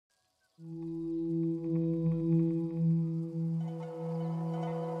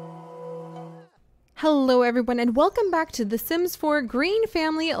Hello everyone and welcome back to The Sims 4 Greene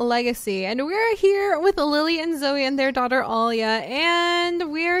Family Legacy, and we're here with Lily and Zoe and their daughter Alia,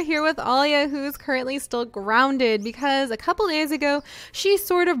 and we're here with Alia, who's currently still grounded because a couple days ago she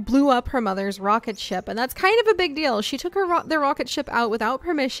sort of blew up her mother's rocket ship, and that's kind of a big deal. She took their rocket ship out without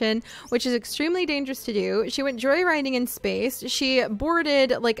permission, which is extremely dangerous to do. She went joyriding in space. She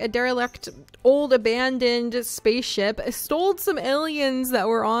boarded like a derelict old abandoned spaceship, stole some aliens that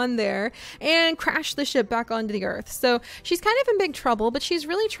were on there, and crashed the ship back onto the earth. So she's kind of in big trouble, but she's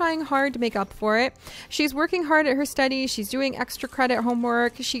really trying hard to make up for it. She's working hard at her studies. She's doing extra credit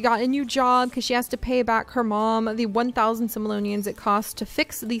homework. She got a new job because she has to pay back her mom the 1,000 simoleons it cost to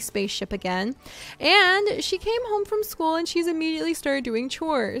fix the spaceship again. And she came home from school and she's immediately started doing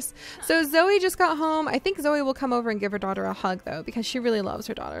chores. So Zoe just got home. I think Zoe will come over and give her daughter a hug though, because she really loves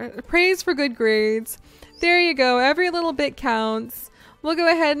her daughter. Praise for good grades. There you go. Every little bit counts. We'll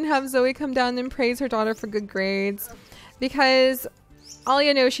go ahead and have Zoe come down and praise her daughter for good grades, because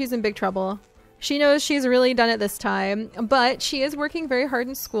Alia knows she's in big trouble. She knows she's really done it this time, but she is working very hard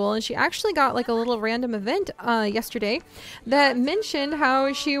in school, and she actually got like a little random event yesterday that mentioned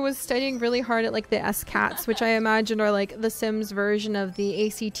how she was studying really hard at like the SCATs, which I imagine are like the Sims version of the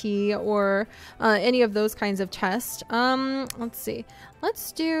ACT or any of those kinds of tests. Let's see.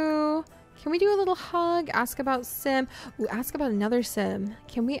 Let's do... Can we do a little hug? Ask about Sim. Ooh, ask about another Sim.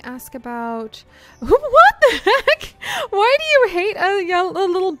 Can we ask about... What the heck? Why do you hate a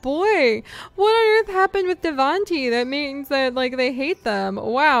little boy? What on earth happened with Devanti? That means that, like, they hate them.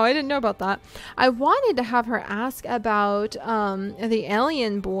 Wow, I didn't know about that. I wanted to have her ask about the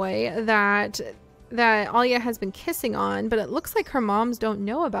alien boy that Alia has been kissing on, but it looks like her moms don't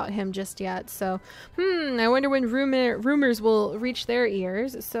know about him just yet. So, I wonder when rumors will reach their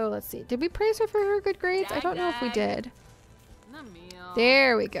ears. So let's see. Did we praise her for her good grades? I don't know if we did.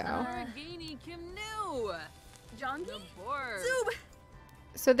 There we go.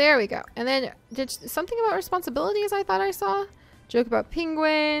 So there we go. And then did something about responsibilities I thought I saw? Joke about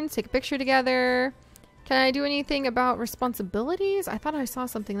penguins, take a picture together. Can I do anything about responsibilities? I thought I saw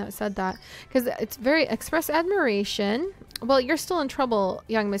something that said that, because it's very express admiration. Well, you're still in trouble,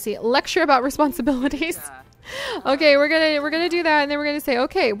 young missy. Lecture about responsibilities. Okay, we're gonna do that, and then we're gonna say,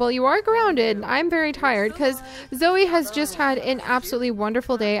 okay, well, you are grounded. I'm very tired because Zoe has just had an absolutely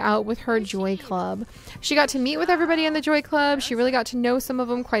wonderful day out with her Joy Club. She got to meet with everybody in the Joy Club. She really got to know some of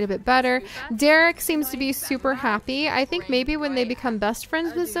them quite a bit better. Derek seems to be super happy. I think maybe when they become best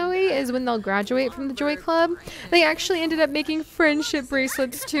friends with Zoe is when they'll graduate from the Joy Club. They actually ended up making friendship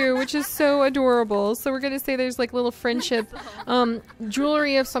bracelets too, which is so adorable. So we're gonna say there's like little friendship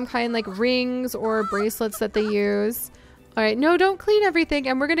jewelry of some kind, like rings or bracelets that they use. All right, no, don't clean everything,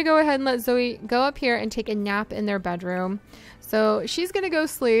 and we're gonna go ahead and let Zoe go up here and take a nap in their bedroom. So she's gonna go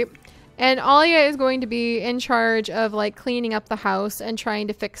sleep, and Alia is going to be in charge of like cleaning up the house and trying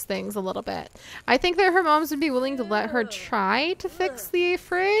to fix things a little bit. I think that her moms would be willing to let her try to fix the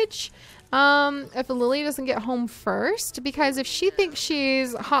fridge if Lily doesn't get home first, because if she thinks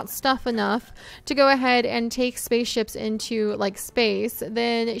she's hot stuff enough to go ahead and take spaceships into like space,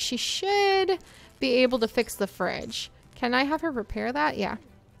 then she should be able to fix the fridge. Can I have her repair that? Yeah.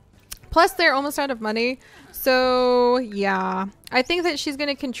 Plus they're almost out of money, so yeah, I think that she's going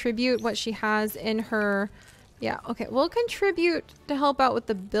to contribute what she has in her. Yeah, okay, we'll contribute to help out with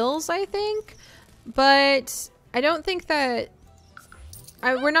the bills, I think, but I don't think that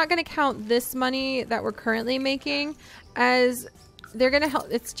we're not going to count this money that we're currently making as they're going to help.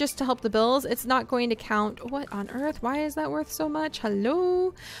 It's just to help the bills. It's not going to count. What on earth? Why is that worth so much?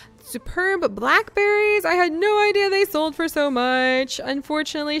 Hello? Superb blackberries. I had no idea they sold for so much.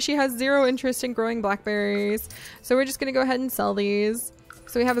 Unfortunately, she has zero interest in growing blackberries. So we're just going to go ahead and sell these.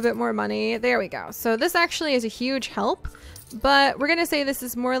 So we have a bit more money. There we go. So this actually is a huge help. But we're going to say this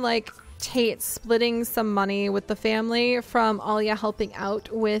is more like Tate splitting some money with the family from Alia helping out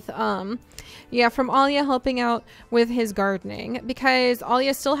with his gardening, because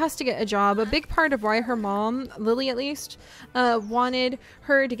Alia still has to get a job. A big part of why her mom, Lily at least, wanted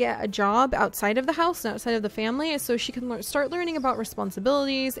her to get a job outside of the house and outside of the family is so she can start learning about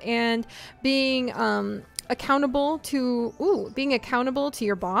responsibilities and being accountable to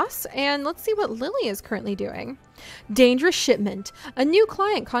your boss. And let's see what Lily is currently doing. Dangerous shipment. A new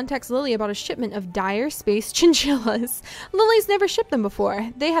client contacts Lily about a shipment of dire space chinchillas. Lily's never shipped them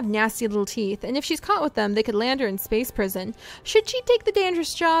before. They have nasty little teeth, and if she's caught with them, they could land her in space prison. Should she take the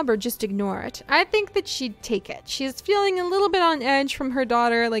dangerous job or just ignore it? I think that she'd take it. She's feeling a little bit on edge from her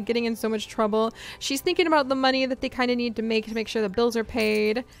daughter, like getting in so much trouble. She's thinking about the money that they kind of need to make sure the bills are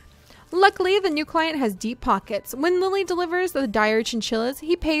paid. Luckily, the new client has deep pockets. When Lily delivers the dire chinchillas,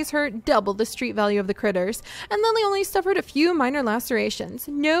 he pays her double the street value of the critters, and Lily only suffered a few minor lacerations.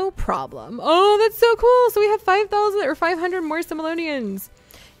 No problem. Oh, that's so cool. So we have 5,000 or 500 more Similonians.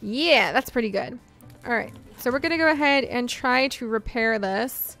 Yeah, that's pretty good. All right, so we're going to go ahead and try to repair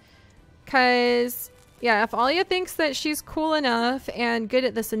this because... yeah, if Alia thinks that she's cool enough and good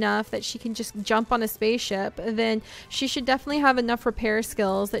at this enough that she can just jump on a spaceship, then she should definitely have enough repair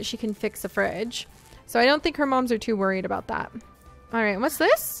skills that she can fix a fridge. So I don't think her moms are too worried about that. All right, what's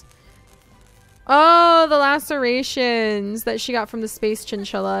this? Oh, the lacerations that she got from the space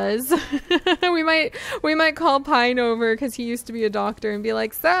chinchillas. we might call Pine over because he used to be a doctor and be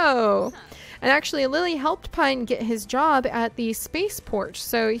like, so... And actually, Lily helped Pine get his job at the spaceport,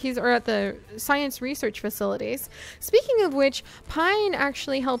 or at the science research facilities. Speaking of which, Pine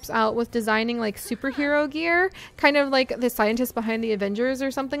actually helps out with designing like superhero gear, kind of like the scientist behind the Avengers or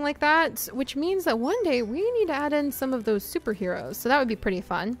something like that, which means that one day we need to add in some of those superheroes. So that would be pretty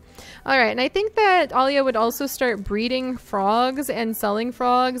fun. All right, and I think that Alia would also start breeding frogs and selling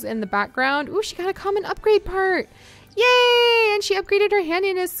frogs in the background. Ooh, she got a common upgrade part. Yay! And she upgraded her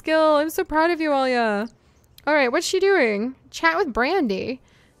handiness skill. I'm so proud of you, Alia. All right, what's she doing? Chat with Brandy.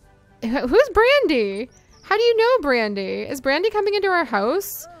 Who's Brandy? How do you know Brandy? Is Brandy coming into our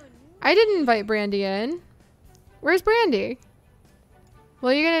house? I didn't invite Brandy in. Where's Brandy?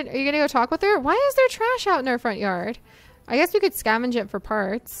 Well, are you gonna go talk with her? Why is there trash out in our front yard? I guess we could scavenge it for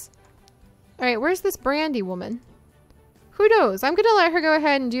parts. All right, where's this Brandy woman? Who knows? I'm gonna let her go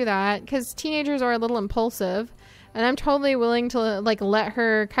ahead and do that because teenagers are a little impulsive. And I'm totally willing to like let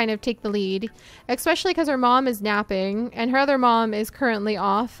her kind of take the lead, especially because her mom is napping and her other mom is currently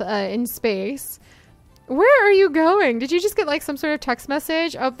off in space. Where are you going? Did you just get like some sort of text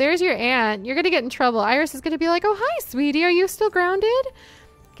message? Oh, there's your aunt. You're going to get in trouble. Iris is going to be like, oh, hi, sweetie. Are you still grounded?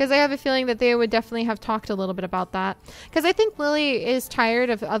 Because I have a feeling that they would definitely have talked a little bit about that. Because I think Lily is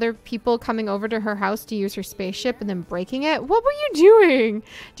tired of other people coming over to her house to use her spaceship and then breaking it. What were you doing?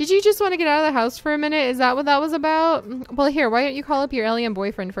 Did you just want to get out of the house for a minute? Is that what that was about? Well, here, why don't you call up your alien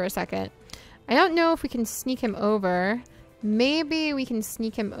boyfriend for a second? I don't know if we can sneak him over. Maybe we can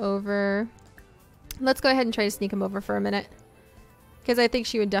sneak him over. Let's go ahead and try to sneak him over for a minute. Because I think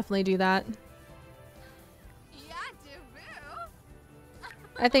she would definitely do that.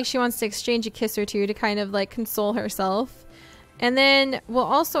 I think she wants to exchange a kiss or two to kind of like console herself. And then we'll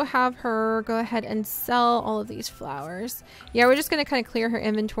also have her go ahead and sell all of these flowers. Yeah, we're just going to kind of clear her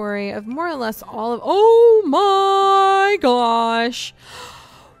inventory of more or less all of... Oh my gosh.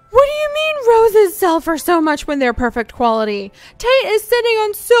 What do you mean roses sell for so much when they're perfect quality? Tate is sitting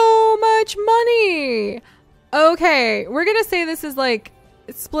on so much money. Okay, we're going to say this is like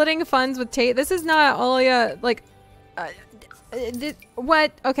splitting funds with Tate. This is not Alia like...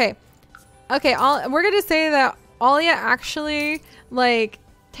 what? Okay. Okay, we're gonna say that Alia actually, like,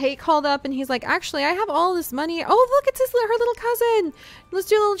 Tate called up and he's like, actually, I have all this money. Oh, look, it's her little cousin. Let's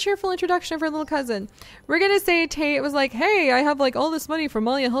do a little cheerful introduction of her little cousin. We're gonna say Tate was like, hey, I have, like, all this money from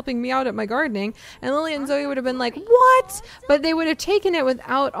Alia helping me out at my gardening. And Lily and Zoe would have been like, what? But they would have taken it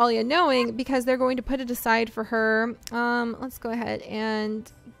without Alia knowing because they're going to put it aside for her. Let's go ahead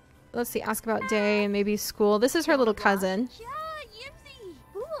and, let's see, ask about day and maybe school. This is her little cousin.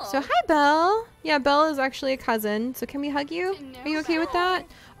 So hi, Belle. Yeah, Belle is actually a cousin. So can we hug you? Are you okay with that?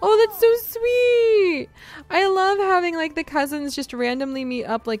 Oh, that's so sweet. I love having like the cousins just randomly meet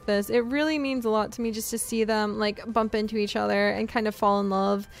up like this. It really means a lot to me just to see them like bump into each other and kind of fall in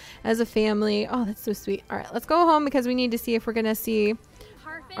love as a family. Oh, that's so sweet. All right, let's go home because we need to see if we're going to see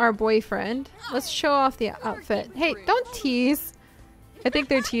our boyfriend. Let's show off the outfit. Hey, don't tease. I think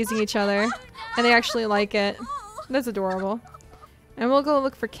they're teasing each other and they actually like it. That's adorable. And we'll go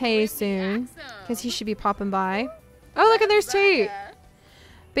look for Kay soon because he should be popping by. Oh, look, and there's Tate.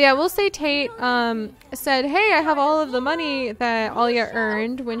 But yeah, we'll say Tate said, hey, I have all of the money that Alia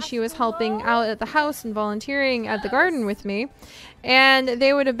earned when she was helping out at the house and volunteering at the garden with me. And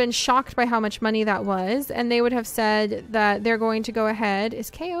they would have been shocked by how much money that was. And they would have said that they're going to go ahead. Is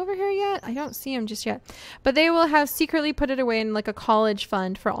Kay over here yet? I don't see him just yet. But they will have secretly put it away in like a college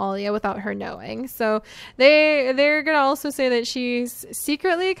fund for Alia without her knowing. So they're going to also say that she's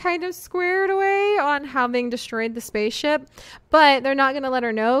secretly kind of squared away on having destroyed the spaceship. But they're not going to let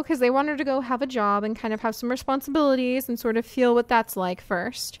her know because they want her to go have a job and kind of have some responsibilities and sort of feel what that's like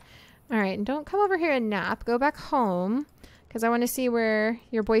first. All right. And don't come over here and nap. Go back home. Because I want to see where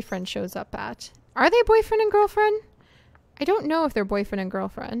your boyfriend shows up at. Are they boyfriend and girlfriend? I don't know if they're boyfriend and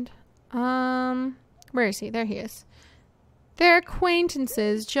girlfriend. Where is he? There he is. They're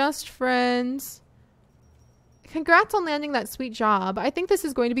acquaintances, just friends. Congrats on landing that sweet job. I think this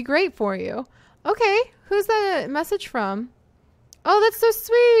is going to be great for you. Okay, who's that message from? Oh, that's so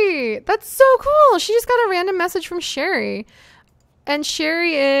sweet. That's so cool. She just got a random message from Seri. And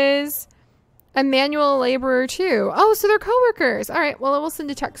Seri is a manual laborer too. Oh, so they're coworkers. All right, well, we'll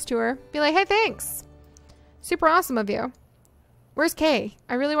send a text to her. Be like, hey, thanks. Super awesome of you. Where's Kay?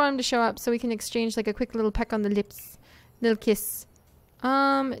 I really want him to show up so we can exchange like a quick little peck on the lips. Little kiss.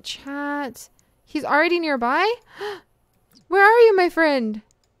 Chat. He's already nearby? Where are you, my friend?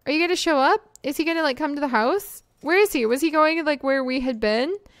 Are you going to show up? Is he going to like come to the house? Where is he? Was he going like where we had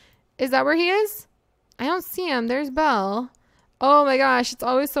been? Is that where he is? I don't see him. There's Belle. Oh my gosh. It's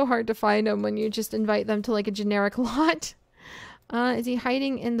always so hard to find him when you just invite them to like a generic lot. Is he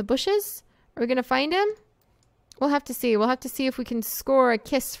hiding in the bushes? Are we going to find him? We'll have to see. We'll have to see if we can score a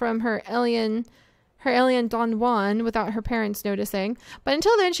kiss from her alien Don Juan without her parents noticing. But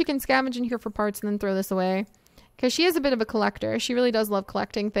until then, she can scavenge in here for parts and then throw this away. Because she is a bit of a collector. She really does love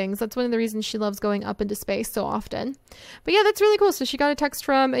collecting things. That's one of the reasons she loves going up into space so often. But yeah, that's really cool. So she got a text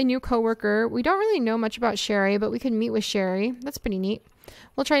from a new coworker. We don't really know much about Seri, but we can meet with Seri. That's pretty neat.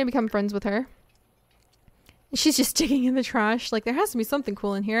 We'll try to become friends with her. She's just digging in the trash. Like, there has to be something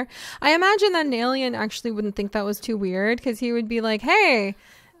cool in here. I imagine that an alien actually wouldn't think that was too weird. Because he would be like, hey,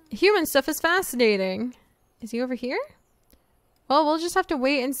 human stuff is fascinating. Is he over here? Well, we'll just have to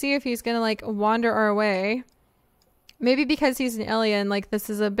wait and see if he's going to like wander our way. Maybe because he's an alien, like this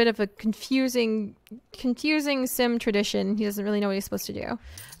is a bit of a confusing sim tradition. He doesn't really know what he's supposed to do. All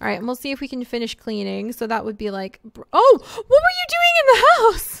right, and we'll see if we can finish cleaning. So that would be like, oh, what were you doing in the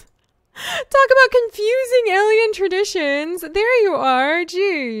house? Talk about confusing alien traditions. There you are.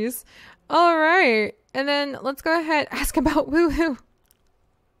 Jeez. All right. And then let's go ahead. Ask about woohoo.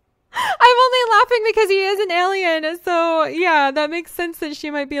 I'm only laughing because he is an alien. So yeah, that makes sense that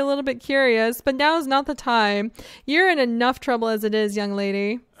she might be a little bit curious. But now is not the time. You're in enough trouble as it is, young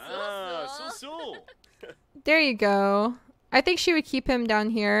lady. There you go. I think she would keep him down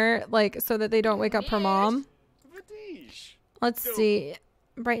here, like, so that they don't wake up her mom. Let's see.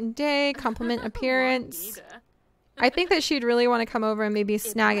 Brighten day, compliment appearance. I think that she'd really want to come over and maybe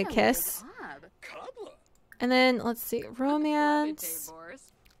snag a kiss. And then, let's see, romance.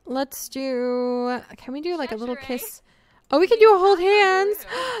 Let's do, can we do like a little kiss? Oh, we can do a hold hands.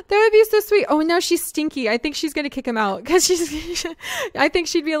 That would be so sweet. Oh, now she's stinky. I think she's going to kick him out because I think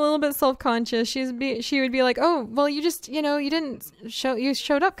she'd be a little bit self-conscious. She would be like, oh, well, you just, you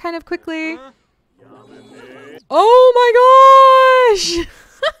showed up kind of quickly. Oh my gosh.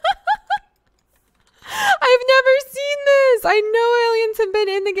 I've never seen this. I know aliens have been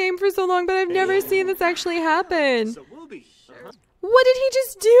in the game for so long, but I've never seen this actually happen. What did he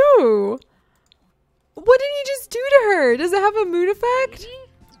just do? What did he just do to her? Does it have a mood effect?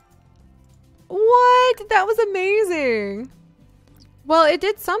 What? That was amazing. Well, it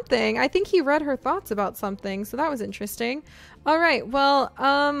did something. I think he read her thoughts about something, so that was interesting. All right, well,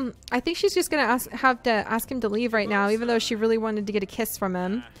 I think she's just gonna have to ask him to leave right now, even though she really wanted to get a kiss from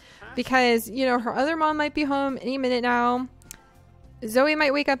him. Because, you know, her other mom might be home any minute now. Zoe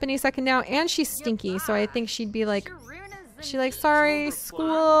might wake up any second now, and she's stinky, so I think she'd be like, sorry,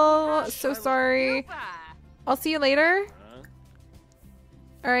 school, so sorry. I'll see you later.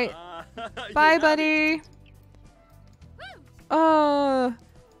 All right, bye, buddy. Oh,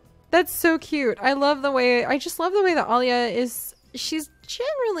 that's so cute. I just love the way that Alia is. She's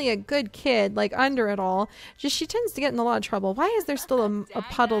generally a good kid, like under it all. Just she tends to get in a lot of trouble. Why is there still a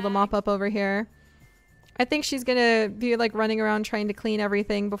puddle to mop up over here? I think she's gonna be like running around trying to clean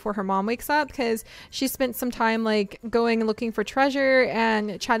everything before her mom wakes up because she spent some time like going and looking for treasure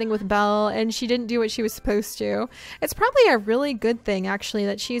and chatting with Belle, and she didn't do what she was supposed to. It's probably a really good thing actually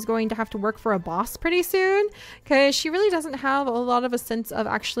that she's going to have to work for a boss pretty soon because she really doesn't have a lot of a sense of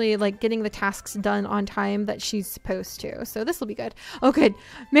actually like getting the tasks done on time that she's supposed to. So this will be good. Oh good.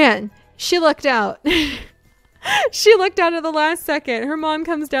 Man, she lucked out. She looked out at the last second. Her mom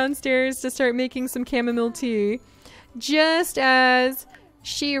comes downstairs to start making some chamomile tea just as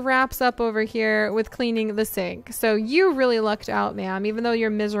she wraps up over here with cleaning the sink. So you really lucked out, ma'am, even though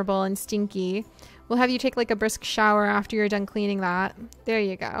you're miserable and stinky. We'll have you take like a brisk shower after you're done cleaning that. There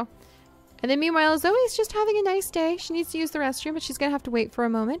you go. And then meanwhile, Zoe's just having a nice day. She needs to use the restroom, but she's going to have to wait for a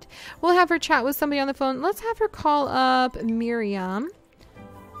moment. We'll have her chat with somebody on the phone. Let's have her call up Miriam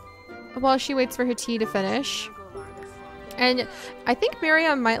while she waits for her tea to finish. And I think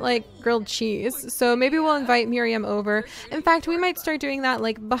Miriam might like grilled cheese. So maybe we'll invite Miriam over. In fact, we might start doing that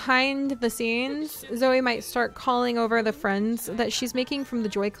like behind the scenes. Zoe might start calling over the friends that she's making from the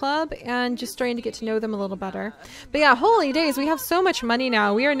Joy Club and just starting to get to know them a little better. But yeah, holy days, we have so much money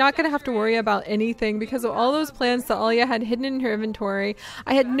now. We are not going to have to worry about anything because of all those plants that Alia had hidden in her inventory.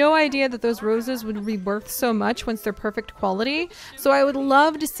 I had no idea that those roses would rebirth so much once they're perfect quality. So I would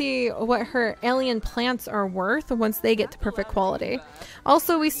love to see what her alien plants are worth once they get to perfect quality.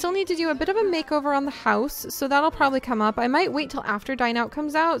 Also, we still need to do a bit of a makeover on the house, so that'll probably come up. I might wait till after Dine Out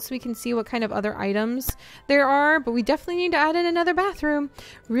comes out so we can see what kind of other items there are, but we definitely need to add in another bathroom.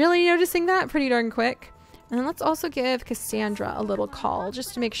 Really noticing that pretty darn quick. And then let's also give Cassandra a little call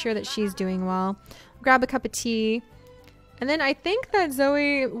just to make sure that she's doing well. Grab a cup of tea. And then I think that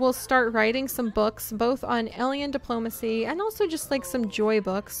Zoe will start writing some books, both on alien diplomacy and also just like some joy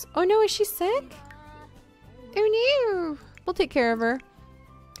books. Oh no, is she sick? Oh no. We'll take care of her.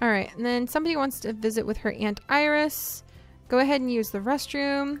 All right, and then somebody wants to visit with her Aunt Iris. Go ahead and use the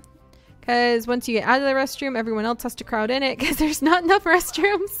restroom. Because once you get out of the restroom, everyone else has to crowd in it because there's not enough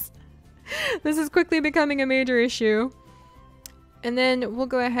restrooms. This is quickly becoming a major issue. And then we'll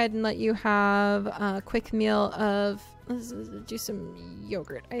go ahead and let you have a quick meal of... Let's do some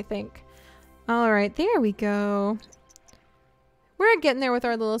yogurt, I think. All right, there we go. We're getting there with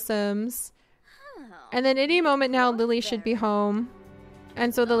our little Sims. And then any moment now, Lily should be home.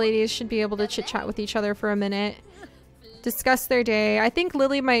 And so the ladies should be able to chit-chat with each other for a minute. Discuss their day. I think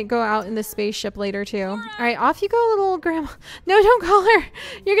Lily might go out in the spaceship later too. All right, off you go, little old grandma. No, don't call her.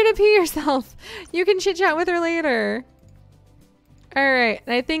 You're gonna pee yourself. You can chit-chat with her later. All right,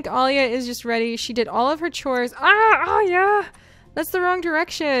 and I think Alia is just ready. She did all of her chores. Oh yeah, that's the wrong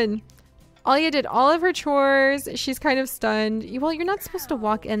direction. Alia did all of her chores. She's kind of stunned. Well, you're not supposed to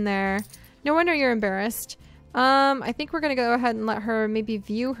walk in there. No wonder you're embarrassed. I think we're gonna go ahead and let her maybe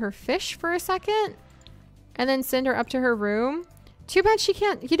view her fish for a second and then send her up to her room. Too bad she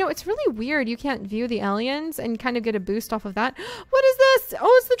can't, you know, it's really weird. You can't view the aliens and kind of get a boost off of that. What is this?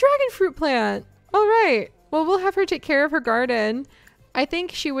 Oh, it's the dragon fruit plant. All right. Well, we'll have her take care of her garden. I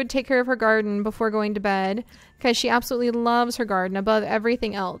think she would take care of her garden before going to bed because she absolutely loves her garden above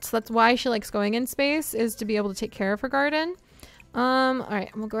everything else. That's why she likes going in space, is to be able to take care of her garden. All right,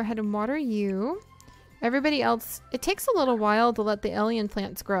 we'll go ahead and water you. Everybody else, it takes a little while to let the alien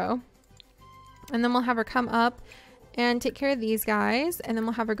plants grow. And then we'll have her come up and take care of these guys, and then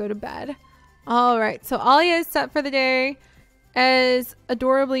we'll have her go to bed. All right, so Alia is set for the day, as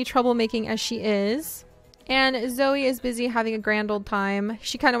adorably troublemaking as she is. And Zoe is busy having a grand old time.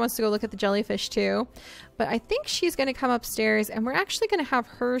 She kind of wants to go look at the jellyfish too. But I think she's going to come upstairs, and we're actually going to have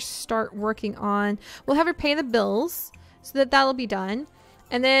her start working on... We'll have her pay the bills so that that'll be done.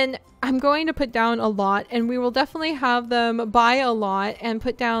 And then I'm going to put down a lot, and we will definitely have them buy a lot and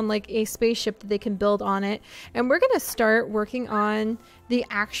put down like a spaceship that they can build on it. And we're going to start working on the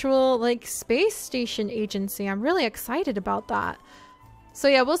actual like space station agency. I'm really excited about that. So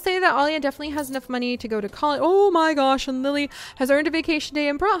yeah, we'll say that Alia definitely has enough money to go to college. Oh my gosh, and Lily has earned a vacation day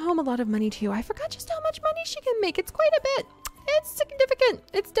and brought home a lot of money too. I forgot just how much money she can make. It's quite a bit. It's significant.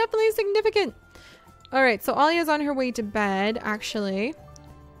 It's definitely significant. All right, so Alia's on her way to bed, actually.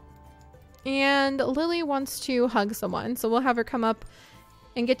 And Lily wants to hug someone, so we'll have her come up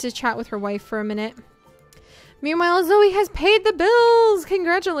and get to chat with her wife for a minute. Meanwhile, Zoe has paid the bills!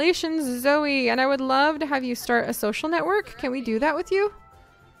 Congratulations, Zoe! And I would love to have you start a social network. Can we do that with you?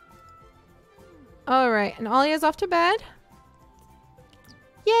 Alright, and Alia's off to bed.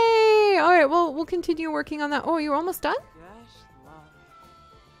 Yay! Alright, well, we'll continue working on that. Oh, you're almost done?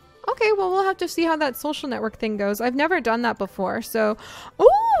 Okay, well, we'll have to see how that social network thing goes. I've never done that before, so...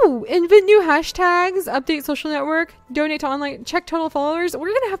 Oh! Invent new hashtags, update social network, donate to online, check total followers.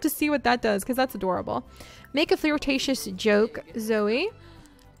 We're gonna have to see what that does, because that's adorable. Make a flirtatious joke, Zoe.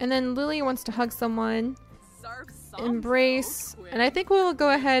 And then Lily wants to hug someone. Embrace. And I think we'll go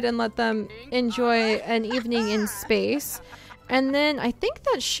ahead and let them enjoy an evening in space. And then I think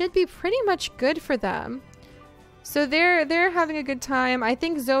that should be pretty much good for them. So they're having a good time. I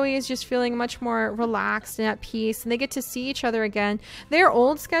think Zoe is just feeling much more relaxed and at peace, and they get to see each other again. Their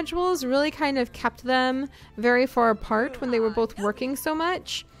old schedules really kind of kept them very far apart when they were both working so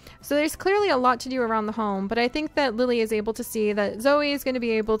much. So there's clearly a lot to do around the home, but I think that Lily is able to see that Zoe is going to be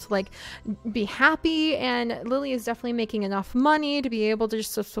able to like be happy, and Lily is definitely making enough money to be able to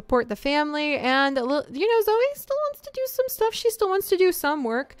just support the family. And you know, Zoe still wants to do some stuff. She still wants to do some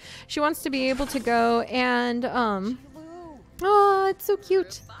work. She wants to be able to go and oh, it's so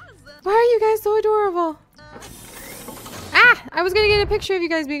cute. Why are you guys so adorable? Ah, I was gonna get a picture of you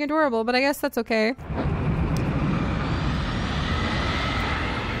guys being adorable, but I guess that's okay.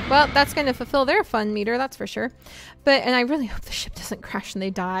 Well, that's going to fulfill their fun meter, that's for sure. And I really hope the ship doesn't crash and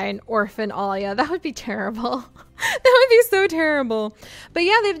they die and orphan Alia. That would be terrible. That would be so terrible. But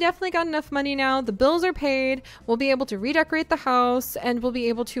yeah, they've definitely got enough money now. The bills are paid. We'll be able to redecorate the house, and we'll be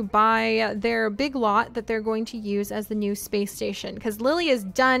able to buy their big lot that they're going to use as the new space station. Because Lily is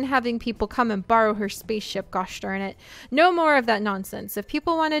done having people come and borrow her spaceship. Gosh darn it. No more of that nonsense. If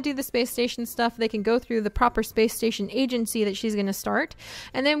people want to do the space station stuff, they can go through the proper space station agency that she's going to start.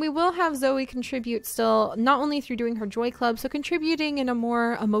 And then we will have Zoe contribute still, not only through doing her Joy Club, so contributing in a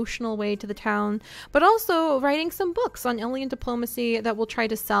more emotional way to the town, but also writing some books on alien diplomacy that we'll try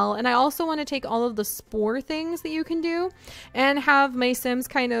to sell. And I also want to take all of the spore things that you can do and have my Sims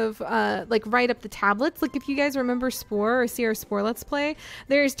kind of like write up the tablets. Like if you guys remember Spore or see our Spore Let's Play,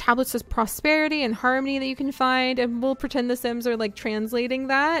 there's tablets of prosperity and harmony that you can find, and we'll pretend the Sims are like translating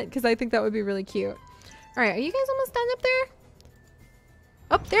that, because I think that would be really cute. All right, are you guys almost done up there?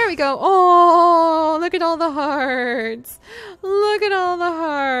 Oh, there we go. Oh, look at all the hearts. Look at all the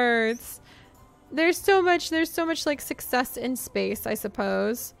hearts. There's so much like success in space, I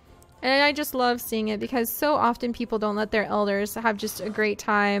suppose. And I just love seeing it, because so often people don't let their elders have just a great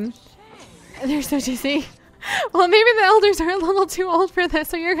time. They're so dizzy. Well, maybe the elders are a little too old for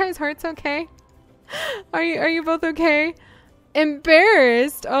this. Are your guys' hearts okay? Are you both okay?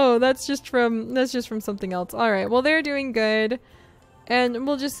 Embarrassed? Oh, that's just from something else. All right. Well, they're doing good. And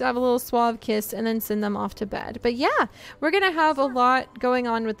we'll just have a little suave kiss and then send them off to bed. But yeah, we're going to have a lot going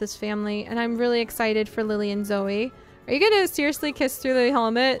on with this family, and I'm really excited for Lily and Zoe. Are you going to seriously kiss through the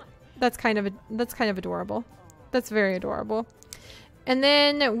helmet? That's kind of adorable. That's very adorable. And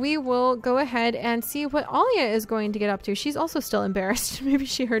then we will go ahead and see what Alia is going to get up to. She's also still embarrassed. Maybe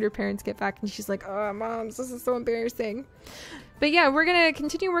she heard her parents get back and she's like, oh, moms, this is so embarrassing. But yeah, we're going to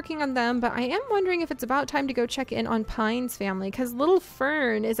continue working on them. But I am wondering if it's about time to go check in on Pine's family, because little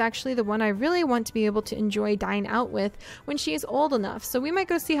Fern is actually the one I really want to be able to enjoy dine out with when she is old enough. So we might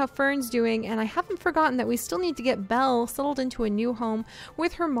go see how Fern's doing. And I haven't forgotten that we still need to get Belle settled into a new home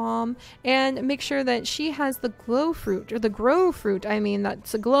with her mom and make sure that she has the glow fruit, or the grow fruit, I mean,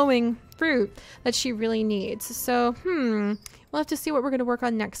 that's a glowing fruit that she really needs. So, we'll have to see what we're going to work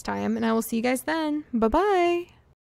on next time. And I will see you guys then. Bye-bye.